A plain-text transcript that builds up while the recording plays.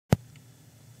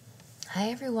Hi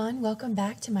everyone, welcome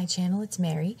back to my channel. It's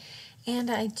Mary,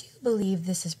 and I do believe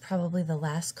this is probably the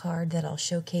last card that I'll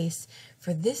showcase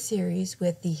for this series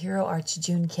with the Hero Arts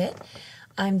June kit.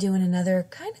 I'm doing another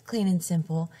kind of clean and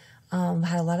simple.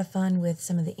 Had a lot of fun with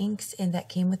some of the inks that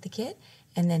came with the kit,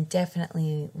 and then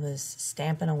definitely was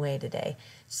stamping away today.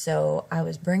 So I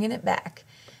was bringing it back.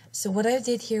 So what I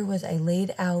did here was I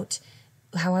laid out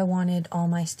how I wanted all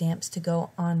my stamps to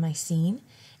go on my scene.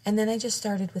 And then I just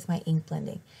started with my ink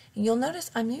blending. And you'll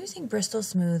notice I'm using Bristol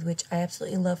Smooth, which I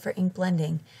absolutely love for ink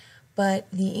blending. But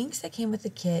the inks that came with the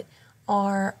kit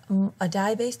are a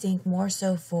dye-based ink, more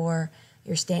so for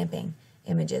your stamping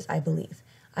images, I believe.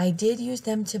 I did use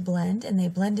them to blend, and they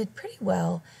blended pretty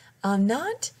well.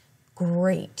 Not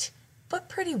great, but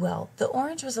pretty well. The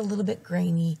orange was a little bit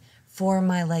grainy for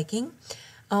my liking.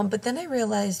 But then I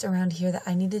realized around here that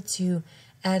I needed to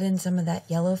add in some of that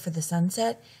yellow for the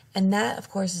sunset, and that of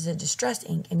course is a distress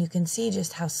ink, and you can see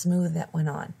just how smooth that went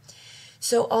on.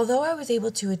 So although I was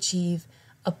able to achieve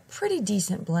a pretty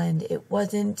decent blend, it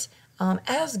wasn't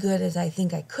as good as I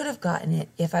think I could have gotten it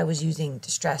if I was using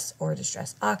distress or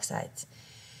distress oxides.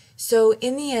 So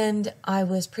in the end, I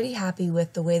was pretty happy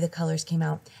with the way the colors came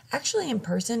out. Actually, in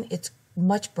person, it's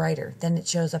much brighter than it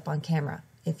shows up on camera,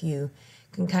 if you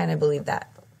can kind of believe that.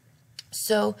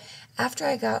 So after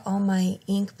I got all my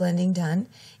ink blending done,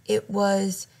 it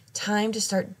was time to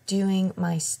start doing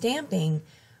my stamping,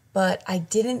 but I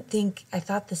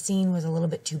thought the scene was a little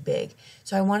bit too big.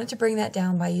 So I wanted to bring that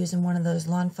down by using one of those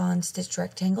Lawn Fawn stitched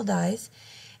rectangle dies.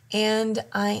 And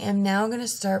I am now going to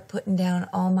start putting down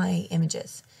all my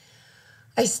images.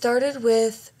 I started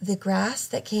with the grass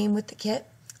that came with the kit.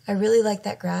 I really like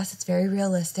that grass. It's very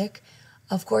realistic.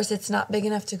 Of course, it's not big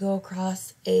enough to go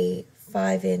across a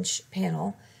 5-inch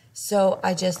panel, so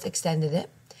I just extended it.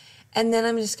 And then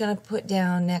I'm just going to put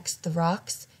down next the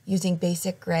rocks using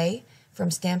basic gray from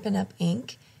Stampin' Up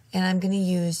ink, and I'm going to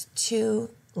use 2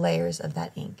 layers of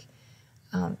that ink.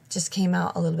 Just came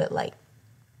out a little bit light.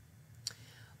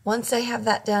 Once I have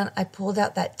that done, I pulled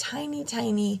out that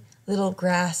tiny little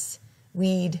grass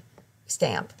weed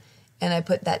stamp, and I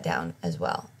put that down as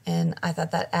well, and I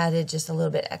thought that added just a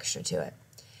little bit extra to it.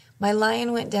 My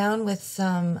lion went down with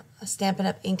some Stampin'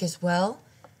 Up ink as well,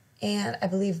 and I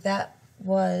believe that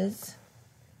was,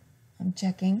 I'm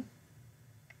checking,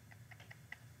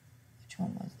 which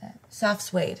one was that? Soft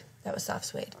Suede. That was Soft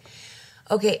Suede.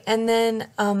 Okay, and then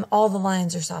all the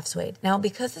lines are Soft Suede. Now,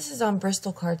 because this is on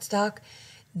Bristol cardstock,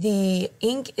 the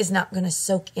ink is not going to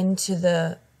soak into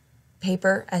the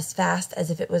paper as fast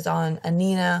as if it was on a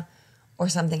Neenah or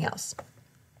something else.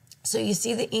 So you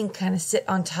see the ink kind of sit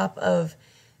on top of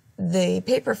the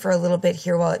paper for a little bit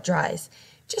here while it dries.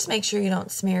 Just make sure you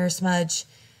don't smear or smudge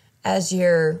as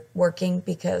you're working,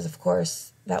 because of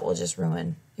course that will just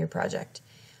ruin your project.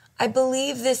 I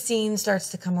believe this scene starts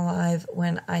to come alive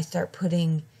when I start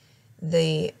putting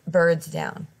the birds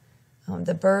down.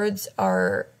 The birds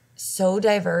are so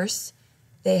diverse.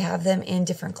 They have them in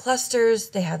different clusters.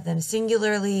 They have them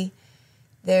singularly.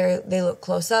 They look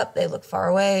close up. They look far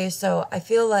away. So I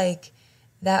feel like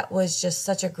that was just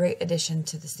such a great addition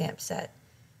to the stamp set,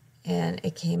 and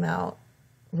it came out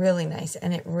really nice,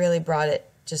 and it really brought it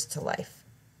just to life.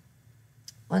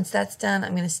 Once that's done,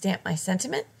 I'm going to stamp my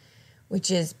sentiment,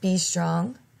 which is Be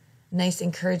Strong. Nice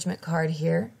encouragement card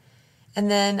here.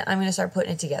 And then I'm going to start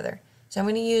putting it together. So I'm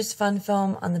going to use Fun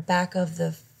Foam on the back of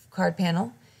the card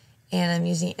panel, and I'm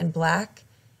using it in black.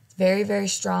 It's very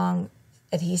strong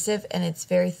adhesive, and it's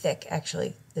very thick,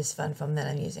 actually, this Fun Foam that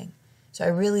I'm using. So I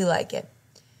really like it.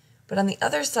 But on the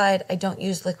other side, I don't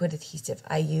use liquid adhesive.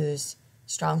 I use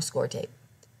strong score tape.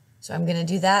 So I'm going to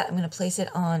do that. I'm going to place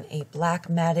it on a black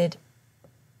matted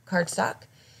cardstock.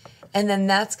 And then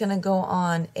that's going to go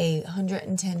on a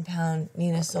 110-pound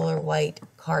Neenah Solar White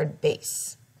card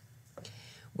base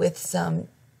with some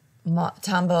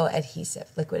Tombo adhesive,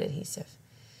 liquid adhesive.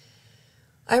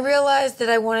 I realized that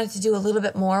I wanted to do a little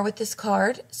bit more with this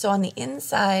card. So on the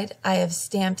inside, I have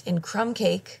stamped in Crumb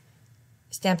Cake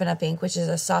Stampin' Up ink, which is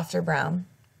a softer brown.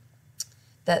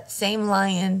 That same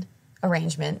lion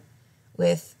arrangement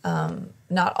with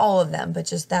not all of them, but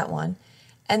just that one.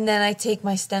 And then I take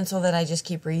my stencil that I just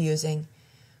keep reusing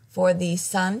for the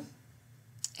sun,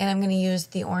 and I'm going to use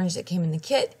the orange that came in the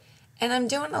kit, and I'm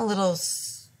doing a little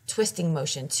twisting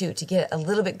motion too to get it a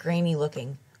little bit grainy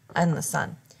looking on the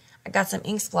sun. I got some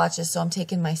ink splotches, so I'm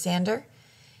taking my sander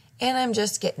and I'm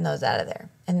just getting those out of there,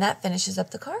 and that finishes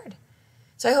up the card.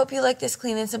 So I hope you like this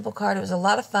clean and simple card. It was a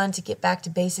lot of fun to get back to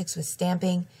basics with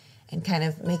stamping and kind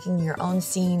of making your own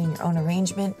scene and your own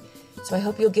arrangement. So I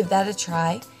hope you'll give that a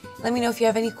try. Let me know if you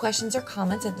have any questions or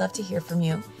comments. I'd love to hear from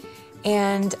you.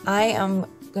 And I am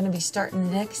going to be starting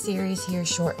the next series here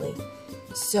shortly.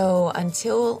 So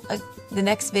until the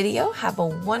next video, have a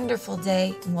wonderful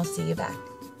day, and we'll see you back.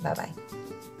 Bye-bye.